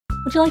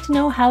Would you like to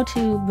know how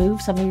to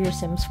move some of your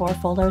Sims 4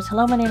 folders?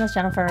 Hello, my name is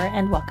Jennifer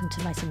and welcome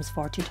to my Sims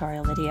 4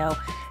 tutorial video.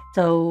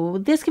 So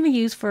this can be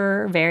used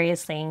for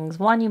various things.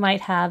 One, you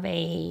might have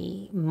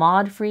a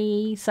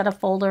mod-free set of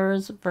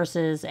folders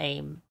versus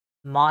a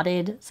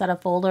modded set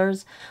of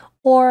folders,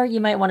 or you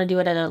might want to do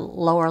it at a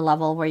lower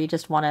level where you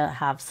just want to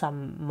have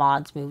some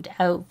mods moved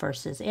out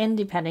versus in,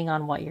 depending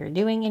on what you're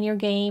doing in your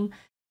game,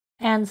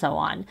 and so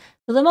on.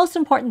 So the most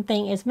important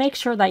thing is make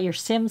sure that your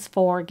Sims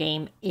 4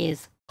 game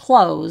is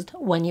closed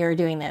when you're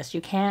doing this. You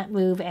can't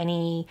move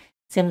any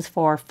Sims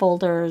 4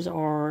 folders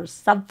or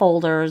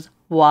subfolders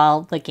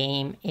while the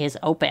game is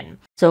open.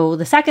 So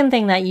the second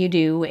thing that you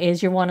do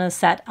is you want to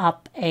set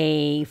up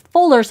a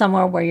folder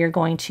somewhere where you're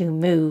going to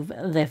move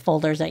the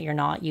folders that you're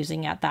not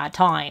using at that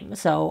time.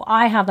 So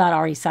I have that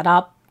already set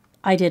up.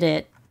 I did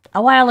it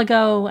a while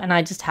ago and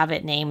I just have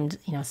it named,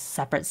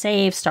 separate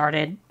save,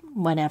 started,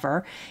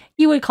 whenever.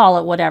 You would call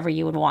it whatever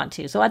you would want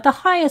to. So at the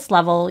highest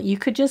level, you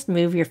could just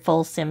move your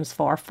full Sims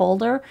 4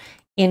 folder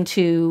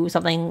into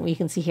something. You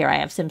can see here I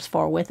have Sims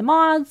 4 with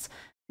mods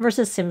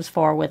versus Sims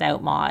 4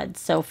 without mods.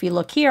 So if you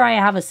look here, I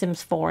have a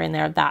Sims 4 in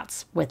there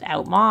that's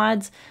without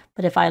mods.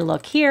 But if I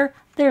look here,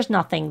 there's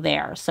nothing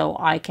there. So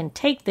I can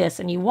take this,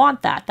 and you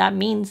want that. That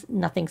means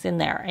nothing's in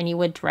there. And you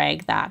would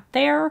drag that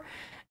there.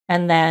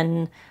 And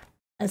then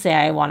say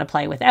I want to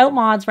play without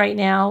mods right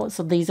now.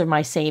 So these are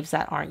my saves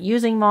that aren't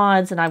using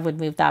mods, and I would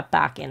move that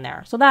back in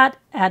there. So that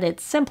at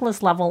its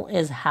simplest level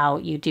is how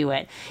you do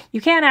it. You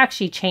can't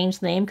actually change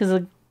the name because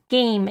the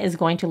game is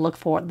going to look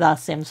for the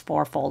Sims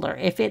 4 folder.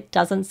 If it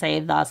doesn't say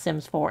the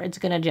Sims 4, it's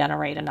going to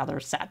generate another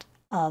set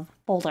of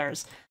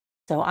folders.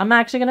 So I'm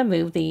actually going to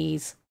move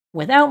these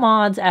without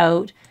mods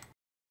out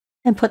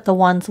and put the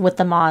ones with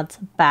the mods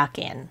back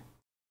in.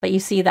 But you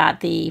see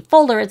that the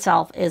folder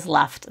itself is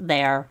left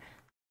there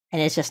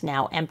and it's just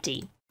now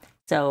empty.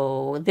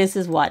 So this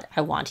is what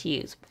I want to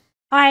use.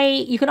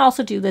 You can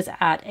also do this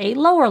at a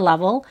lower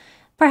level.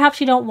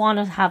 Perhaps you don't want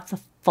to have the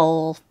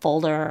full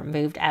folder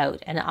moved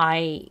out, and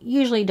I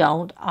usually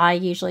don't. I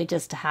usually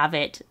just have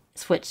it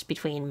switched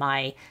between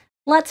my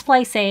Let's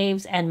Play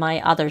saves and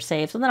my other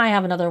saves, and then I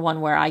have another one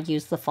where I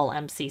use the full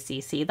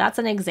MCCC. That's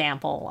an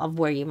example of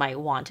where you might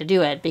want to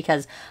do it,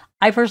 because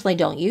I personally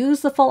don't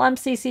use the full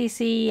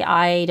MCCC.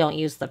 I don't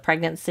use the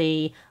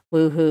pregnancy,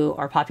 woohoo,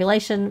 or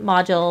population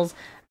modules.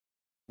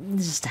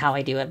 This is just how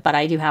I do it, but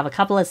I do have a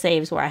couple of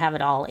saves where I have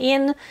it all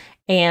in,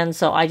 and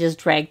so I just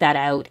drag that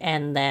out,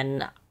 and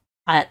then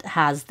it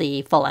has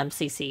the full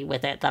MCC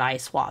with it that I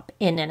swap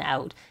in and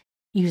out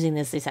using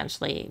this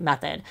essentially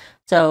method.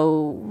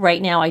 So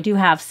right now I do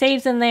have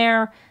saves in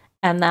there,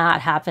 and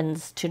that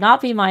happens to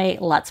not be my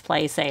Let's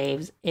Play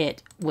saves.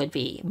 It would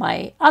be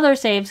my other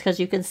saves because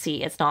you can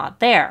see it's not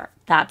there.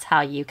 That's how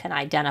you can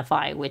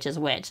identify which is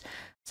which.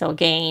 So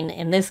again,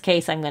 in this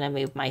case, I'm going to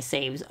move my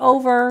saves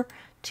over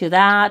to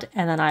that,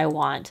 and then I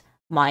want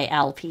my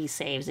LP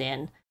saves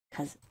in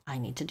because I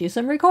need to do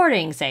some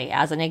recording, say,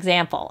 as an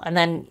example. And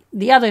then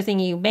the other thing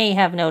you may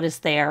have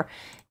noticed there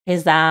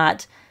is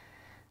that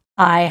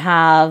I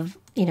have,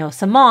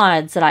 some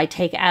mods that I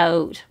take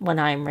out when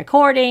I'm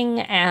recording,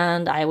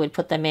 and I would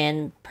put them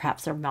in.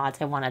 Perhaps they're mods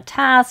I want to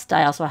test.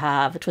 I also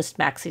have Twist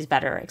Maxie's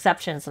Better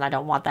Exceptions, and I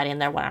don't want that in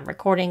there when I'm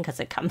recording because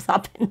it comes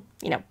up and,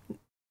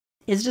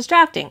 is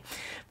distracting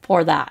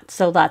for that.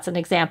 So that's an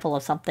example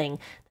of something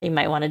that you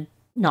might want to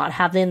not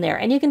have in there.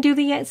 And you can do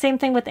the same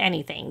thing with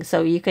anything.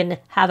 So you can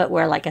have it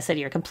where, like I said,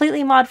 you're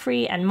completely mod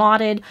free and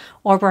modded,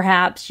 or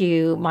perhaps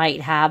you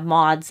might have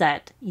mods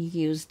that you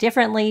use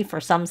differently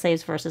for some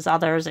saves versus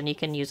others, and you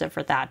can use it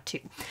for that too.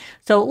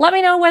 So let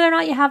me know whether or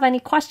not you have any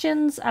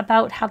questions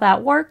about how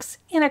that works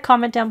in a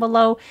comment down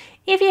below.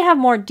 If you have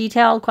more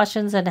detailed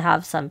questions and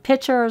have some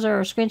pictures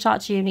or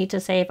screenshots you need to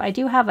save, I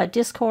do have a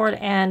Discord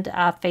and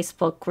a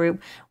Facebook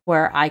group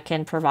where I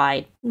can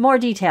provide more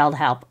detailed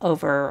help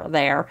over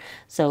there.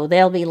 So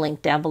they'll be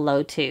linked down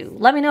below too.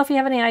 Let me know if you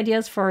have any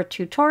ideas for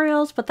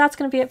tutorials, but that's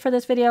going to be it for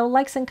this video.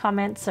 Likes and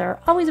comments are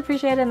always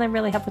appreciated, and they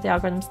really help with the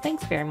algorithms.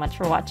 Thanks very much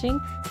for watching,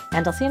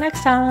 and I'll see you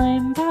next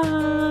time.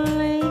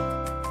 Bye!